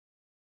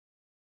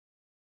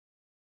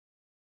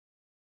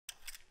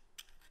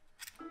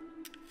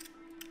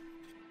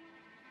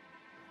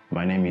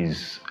My name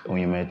is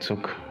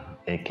Etuk,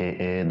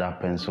 aka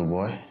That Pencil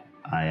Boy.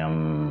 I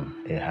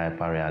am a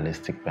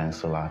hyper-realistic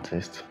pencil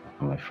artist.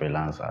 I'm a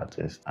freelance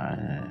artist.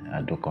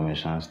 I do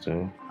commissions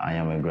too. I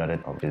am a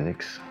graduate of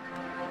physics.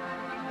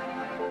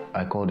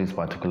 I call this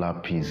particular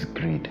piece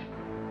greed.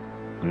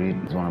 Greed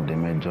is one of the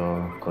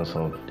major causes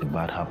of the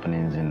bad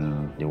happenings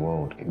in the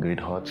world.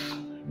 Greed hurts,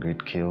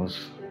 greed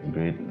kills,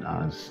 greed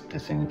has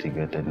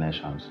disintegrated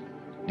nations.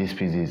 This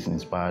piece is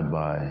inspired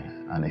by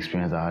an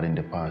experience I had in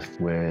the past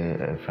where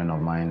a friend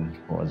of mine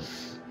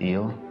was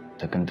ill,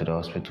 taken to the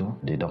hospital.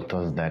 The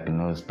doctors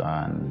diagnosed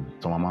and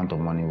some amount of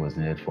money was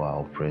needed for our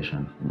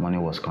operation. Money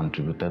was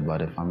contributed by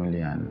the family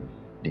and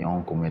the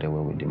uncle made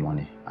away with the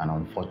money. And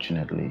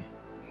unfortunately,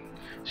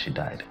 she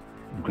died.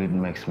 Greed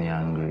makes me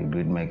angry,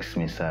 greed makes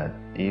me sad.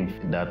 If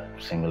that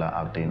singular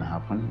act didn't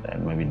happen,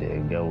 then maybe the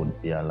girl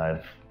would be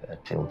alive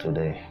till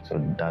today. So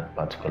that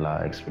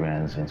particular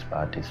experience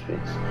inspired this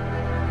piece.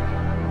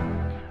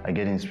 I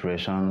get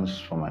inspirations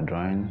from my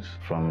drawings,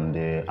 from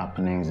the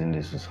happenings in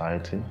the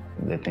society,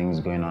 the things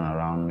going on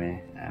around me,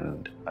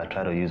 and I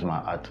try to use my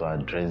art to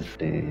address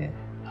the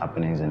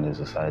happenings in the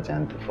society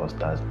and to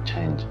foster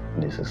change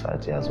in the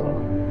society as well.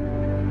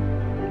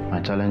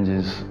 My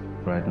challenges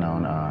right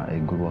now are a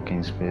good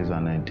working space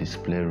and a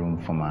display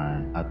room for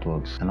my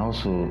artworks, and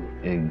also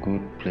a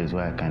good place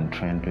where I can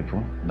train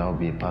people. That will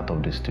be a part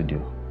of the studio.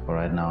 But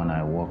right now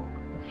I work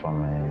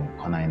from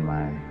a corner in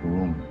my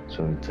room,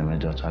 so it's a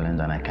major challenge,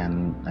 and I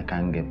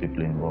can't get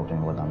people involved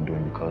in what I'm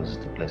doing because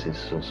the place is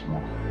so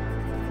small.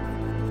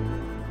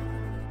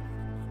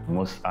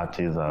 Most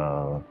artists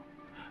are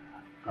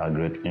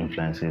great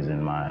influences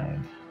in my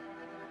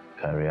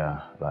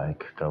career,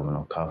 like Calvin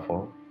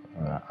Okafor,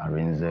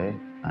 Arinze,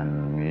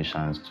 and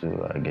musicians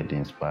too. I get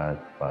inspired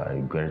by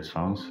great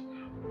songs,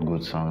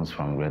 good songs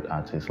from great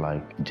artists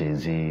like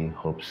Jay-Z,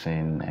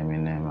 Hopsin,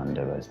 Eminem, and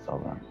the rest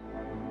of them.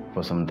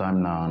 For some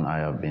time now, I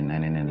have been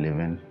earning a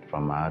living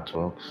from my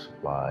artworks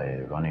by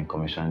running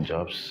commission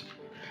jobs,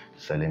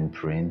 selling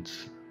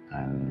prints,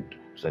 and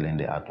selling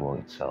the artwork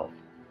itself.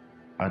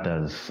 Art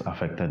has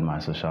affected my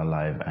social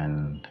life,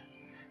 and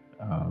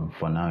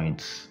for now,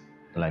 it's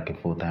like a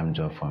full-time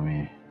job for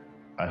me.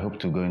 I hope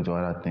to go into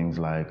other things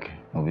like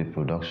movie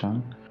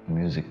production,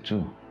 music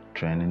too,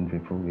 training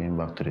people, giving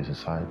back to the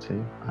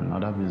society, and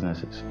other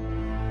businesses.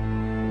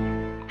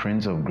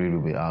 Prints of Greed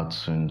will be out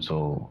soon,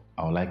 so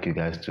I would like you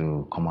guys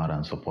to come out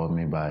and support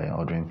me by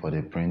ordering for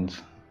the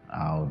prints.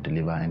 I'll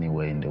deliver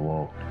anywhere in the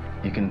world.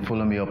 You can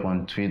follow me up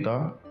on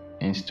Twitter,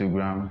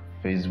 Instagram,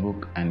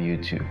 Facebook, and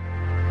YouTube.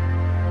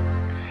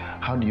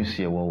 How do you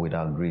see a world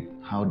without greed?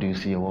 How do you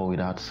see a world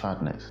without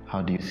sadness?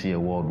 How do you see a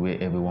world where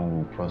everyone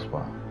will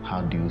prosper?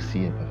 How do you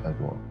see a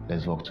perfect world?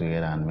 Let's work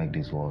together and make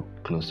this world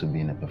close to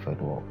being a perfect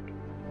world.